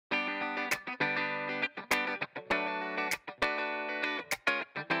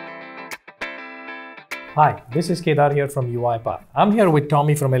Hi, this is Kedar here from UiPath. I'm here with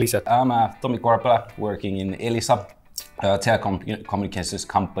Tomi from Elisa. I'm Tomi Korpela, working in Elisa, a telecommunications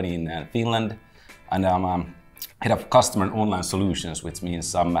company in Finland, and I'm head of customer and online solutions, which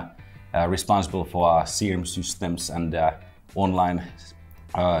means I'm responsible for CRM systems and online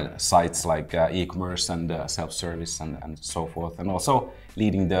sites like e-commerce and self-service and so forth, and also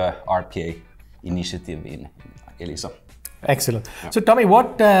leading the RPA initiative in Elisa. Excellent. Yeah. So Tomi,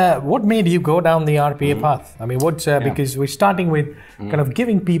 what made you go down the RPA path? I mean, because we're starting with kind of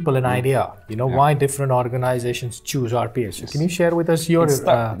giving people an idea, why different organizations choose RPA. So can you share with us your...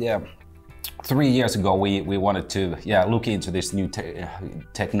 3 years ago, we wanted to look into this new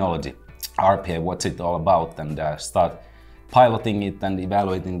technology, RPA, what's it all about, and start piloting it and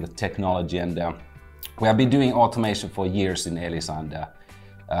evaluating the technology. And we have been doing automation for years in Elisa,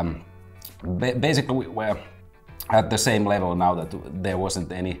 and basically we're at the same level now that there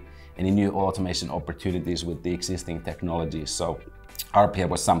wasn't any new automation opportunities with the existing technologies. So RPA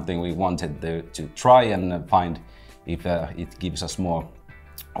was something we wanted to try and find if it gives us more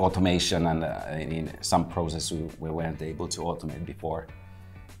automation, and in some processes we weren't able to automate before.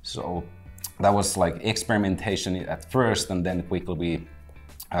 So that was like experimentation at first, and then quickly we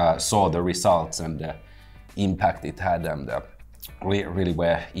saw the results and the impact it had, and we really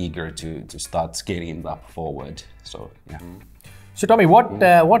were eager to start scaling it up forward. So yeah. So Tomi,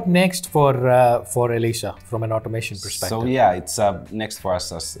 what next for Elisa from an automation perspective? So yeah, it's next for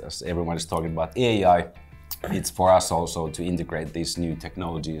us, as everyone is talking about AI. It's for us also to integrate these new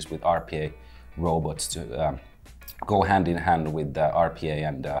technologies with RPA robots to go hand in hand with the RPA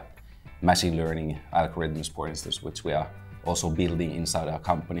and machine learning algorithms, for instance, which we are also building inside our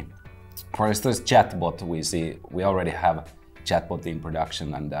company. For instance, chatbot, we already have chatbot in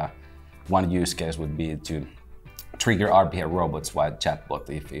production, and one use case would be to trigger RPA robots via chatbot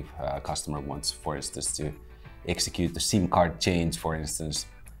if a customer wants, for instance, to execute the SIM card change, for instance.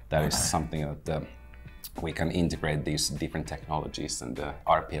 That is something that we can integrate these different technologies, and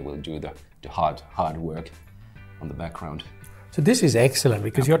RPA will do the hard work on the background. So this is excellent,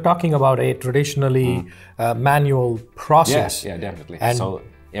 because you're talking about a traditionally manual process. Yeah, definitely. And so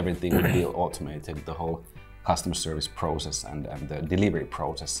everything will be automated, the whole customer service process and the delivery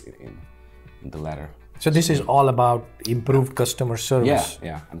process in the latter. So this is all about improved customer service.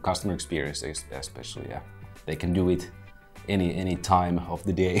 Yeah, and customer experience especially. Yeah, they can do it any time of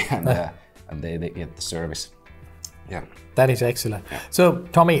the day, and they get the service. Yeah, that is excellent. Yeah. So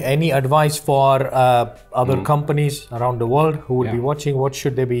Tomi, any advice for other companies around the world who would be watching? What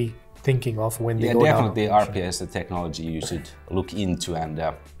should they be thinking of when they go down? Definitely RPA is a technology you should look into and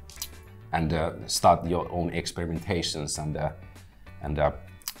start your own experimentations, and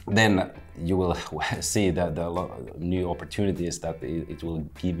then you will see the new opportunities that it will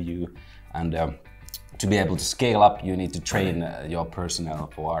give you. And to be able to scale up, you need to train your personnel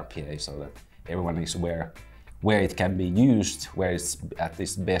for RPA so that everyone is aware where it can be used, where it's at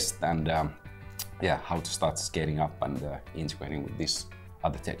its best, and how to start scaling up and integrating with these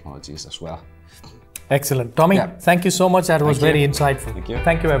other technologies as well. Excellent. Tomi, thank you so much. That was very insightful. Thank you.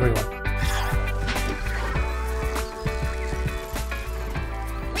 Thank you, everyone.